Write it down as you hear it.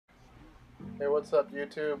Hey, what's up,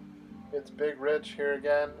 YouTube? It's Big Rich here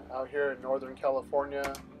again, out here in Northern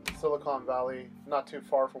California, Silicon Valley, not too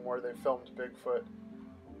far from where they filmed Bigfoot.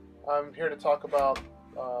 I'm here to talk about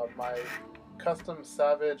my custom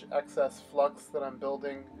Savage XS Flux that I'm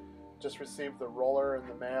building. Just received the roller in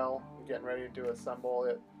the mail. I'm getting ready to assemble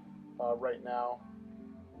it right now.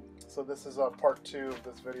 So this is part 2 of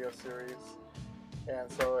this video series. And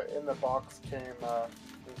so in the box came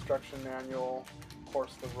instruction manual, of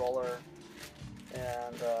course the roller,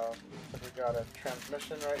 and we got a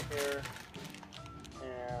transmission right here,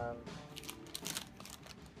 and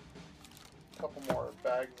a couple more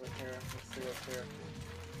bags in here. Let's see what's here.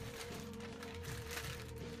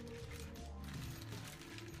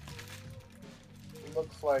 It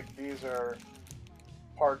looks like these are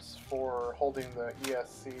parts for holding the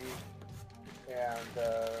ESC and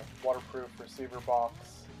waterproof receiver box.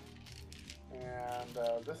 And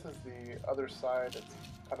this is the other side. It's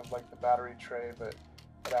kind of like the battery tray, but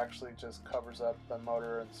it actually just covers up the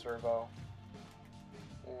motor and servo.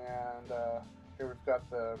 And here we've got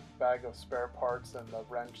the bag of spare parts and the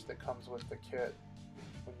wrench that comes with the kit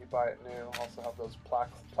when you buy it new. Also have those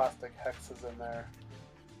plastic hexes in there.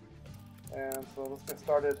 And so let's get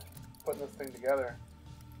started putting this thing together.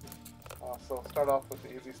 So we'll start off with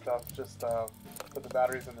the easy stuff, just put the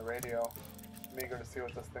batteries in the radio. I'm eager to see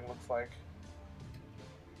what this thing looks like.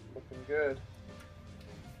 Looking good.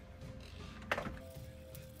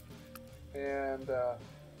 And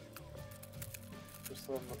just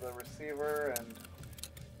some of the receiver, and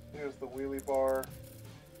here's the wheelie bar,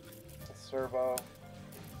 the servo.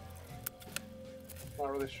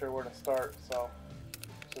 Not really sure where to start, so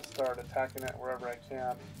just start attacking it wherever I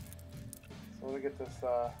can. So let me get this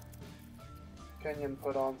pinion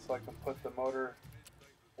put on so I can put the motor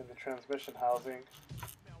in the transmission housing.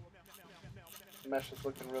 The mesh is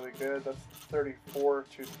looking really good. That's 34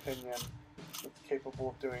 tooth pinion. It's capable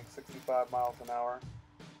of doing 65 miles an hour.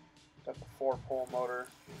 Got the 4-pole motor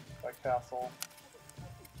by Castle,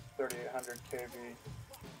 3800 kV.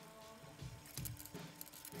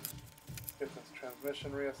 Let's get this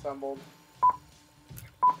transmission reassembled.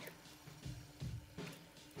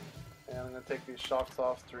 And I'm going to take these shocks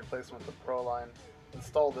off to replace them with the Proline.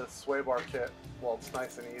 Install this sway bar kit while it's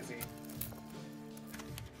nice and easy.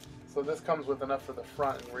 So this comes with enough for the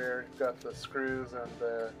front and rear. You've got the screws and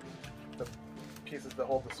the pieces that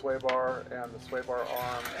hold the sway bar and the sway bar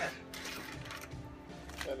arm.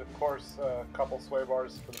 And of course a couple sway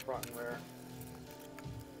bars for the front and rear.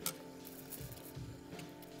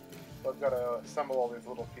 So I've got to assemble all these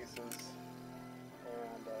little pieces.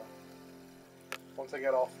 And once I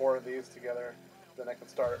get all 4 of these together, then I can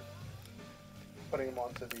start putting them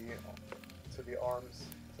onto the arms,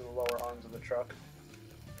 to the lower arms of the truck.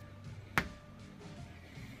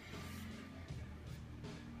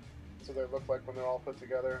 So they look like when they're all put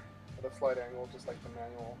together at a slight angle, just like the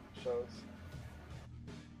manual shows.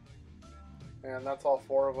 And that's all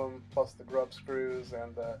 4 of them, plus the grub screws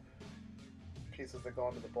and the pieces that go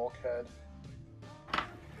into the bulkhead.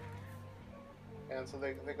 And so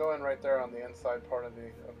they go in right there on the inside part of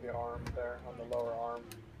the arm there, on the lower arm.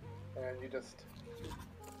 And you just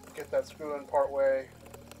get that screw in part way,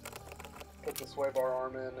 put the sway bar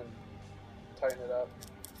arm in and tighten it up.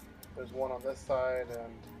 There's one on this side,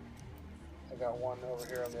 and I got one over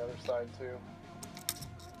here on the other side too.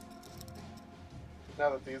 Now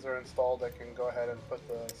that these are installed, I can go ahead and put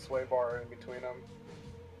the sway bar in between them.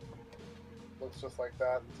 Looks just like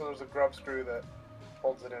that. So there's a grub screw that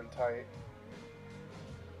holds it in tight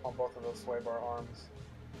on both of those sway bar arms.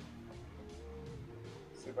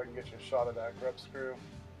 See if I can get you a shot of that grub screw.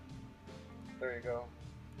 There you go.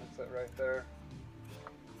 That's it right there.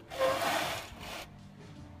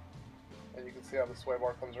 And you can see how the sway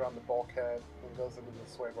bar comes around the bulkhead and goes into the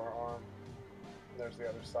sway bar arm. And there's the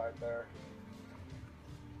other side there.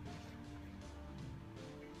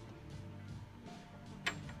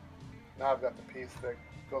 Now I've got the piece that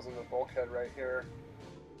goes in the bulkhead right here.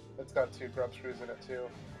 It's got 2 grub screws in it too.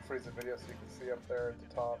 I'll freeze the video so you can see up there at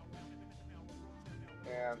the top.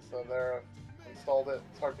 And so there, I've installed it.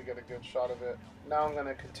 It's hard to get a good shot of it. Now I'm going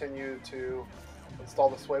to continue to install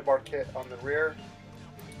the sway bar kit on the rear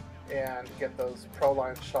and get those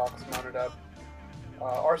Proline shocks mounted up.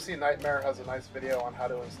 RC Nightmare has a nice video on how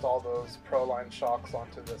to install those Proline shocks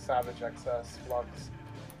onto the Savage XS Flux,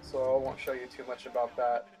 so I won't show you too much about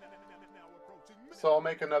that. So I'll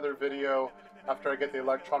make another video after I get the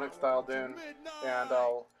electronics dialed in, and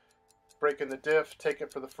I'll break in the diff, take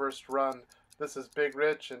it for the first run. This is Big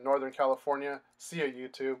Rich in Northern California. See ya,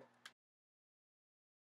 YouTube.